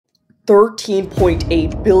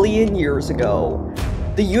13.8 billion years ago,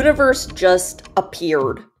 the universe just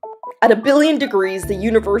appeared. At 1 billion degrees, the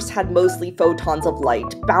universe had mostly photons of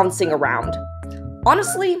light bouncing around.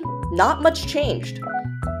 Honestly, not much changed.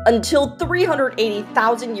 Until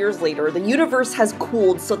 380,000 years later, the universe has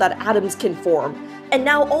cooled so that atoms can form, and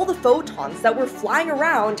now all the photons that were flying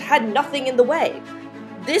around had nothing in the way.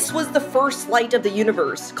 This was the first light of the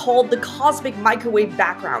universe, called the cosmic microwave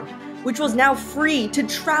background, which was now free to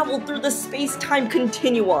travel through the space-time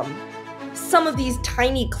continuum. Some of these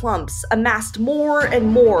tiny clumps amassed more and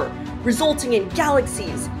more, resulting in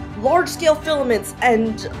galaxies, large-scale filaments,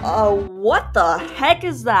 and what the heck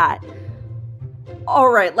is that?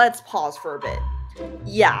 Alright, let's pause for a bit.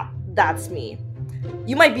 Yeah, that's me.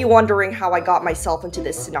 You might be wondering how I got myself into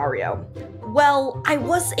this scenario. Well, I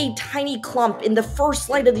was a tiny clump in the first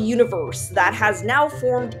light of the universe that has now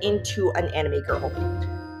formed into an anime girl.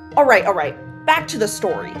 Alright, back to the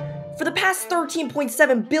story. For the past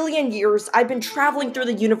 13.7 billion years, I've been traveling through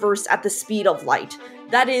the universe at the speed of light.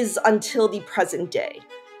 That is, until the present day.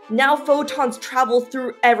 Now photons travel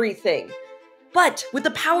through everything. But with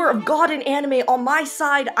the power of God and anime on my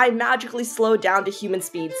side, I magically slowed down to human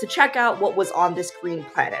speeds to check out what was on this green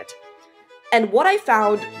planet. And what I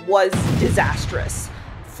found was disastrous.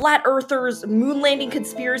 Flat earthers, moon landing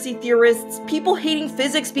conspiracy theorists, people hating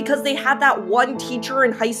physics because they had that one teacher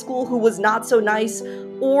in high school who was not so nice,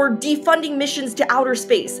 or defunding missions to outer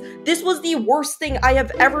space. This was the worst thing I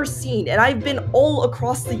have ever seen, and I've been all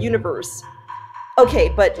across the universe. Okay,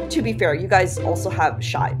 but to be fair, you guys also have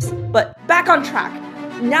shives. But back on track.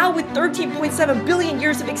 Now with 13.7 billion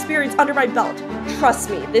years of experience under my belt, trust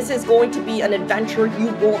me, this is going to be an adventure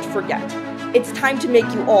you won't forget. It's time to make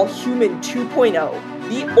you all human 2.0,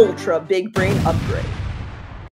 the ultra big brain upgrade.